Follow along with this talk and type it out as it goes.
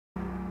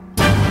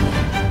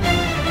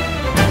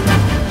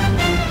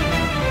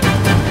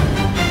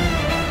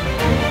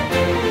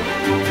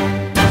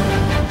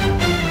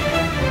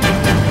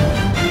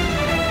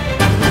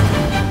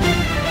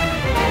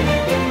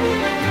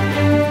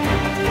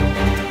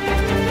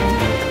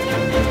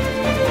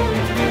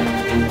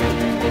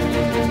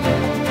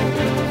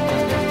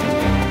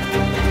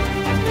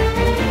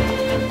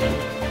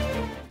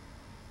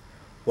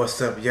What's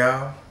up,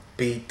 y'all?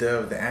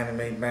 B-Dub, the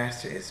Anime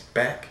Master, is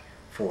back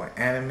for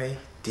anime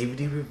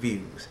DVD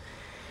reviews.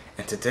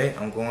 And today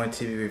I'm going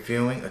to be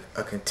reviewing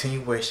a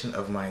continuation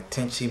of my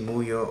Tenchi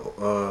Muyo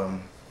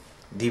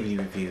DVD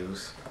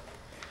reviews.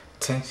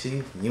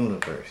 Tenchi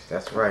Universe,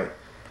 that's right.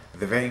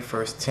 The very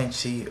first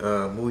Tenchi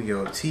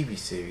Muyo TV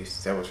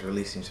series that was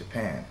released in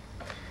Japan.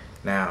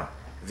 Now,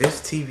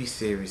 this TV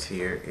series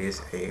here is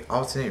an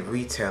alternate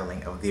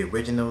retelling of the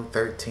original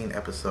 13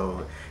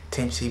 episode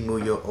Tenchi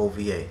Muyo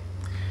OVA.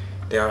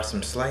 There are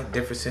some slight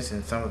differences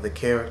in some of the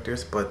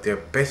characters, but they're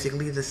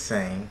basically the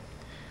same.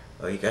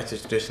 You got your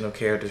traditional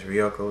characters: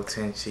 Ryoko,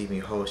 Tenchi,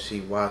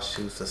 Mihoshi,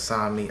 Washu,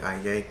 Sasami,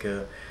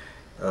 Ayaka,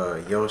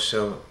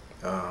 Yosho.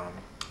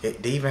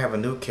 They even have a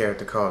new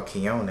character called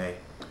Kione,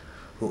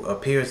 who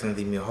appears in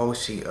the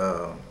Mihoshi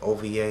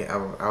OVA.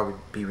 I will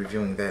be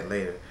reviewing that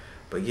later.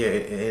 But yeah,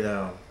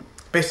 it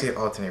basically an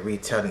alternate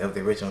retelling of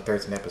the original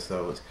 13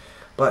 episodes.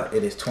 But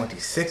it is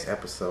 26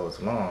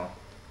 episodes long.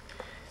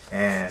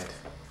 And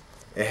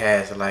it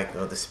has like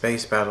the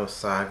Space Battle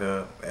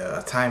Saga,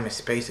 a Time and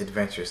Space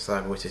Adventure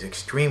Saga, which is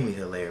extremely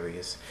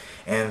hilarious.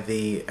 And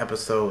the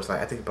episodes,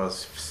 like I think about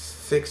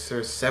 6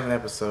 or 7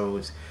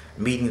 episodes,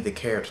 meeting the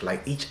character.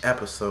 Like each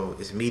episode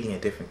is meeting a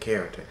different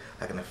character.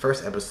 Like in the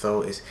first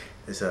episode is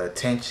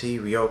Tenchi,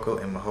 Ryoko,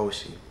 and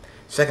Mihoshi.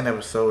 Second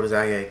episode is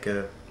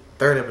Ayaka.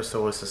 Third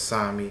episode is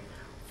Sasami.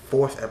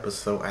 Fourth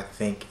episode, I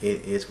think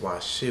it is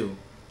Washu.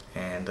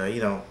 And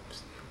you know,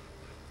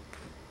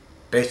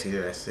 basically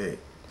that's it.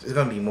 There's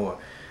gonna be more,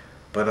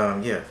 but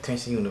yeah,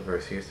 Tenchi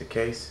Universe. Here's the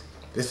case.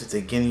 This is the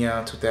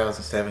Geneon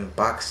 2007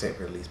 box set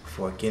release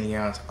before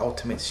Geneon's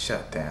ultimate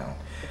shutdown.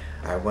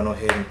 I went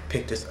ahead and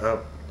picked this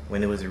up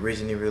when it was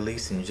originally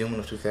released in June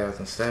of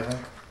 2007.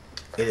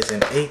 It is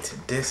an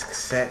 8-disc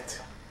set.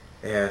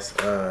 It has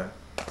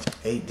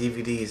 8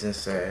 DVDs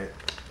inside.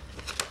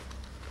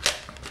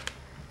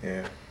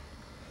 Yeah,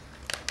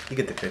 you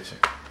get the picture.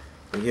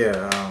 But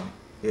yeah,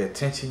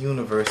 Tenchi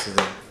Universe is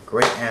a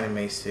great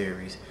anime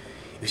series.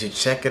 You should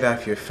check it out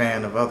if you're a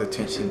fan of other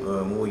Tenchi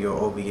Muyo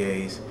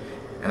OVAs.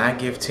 And I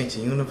give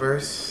Tenchi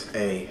Universe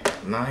a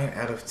 9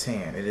 out of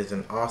 10. It is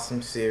an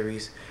awesome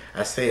series.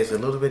 I say it's a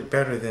little bit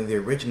better than the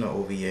original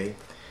OVA.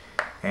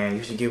 And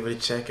you should give it a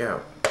check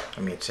out.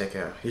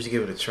 You should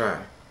give it a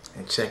try.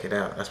 And check it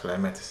out. That's what I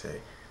meant to say.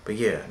 But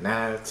yeah, 9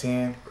 out of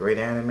 10. Great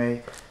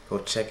anime. Go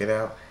check it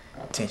out.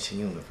 Tenchi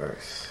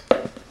Universe.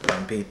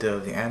 I'm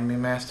B-Dub, the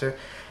Anime Master.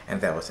 And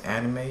that was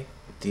Anime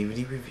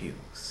DVD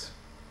Reviews.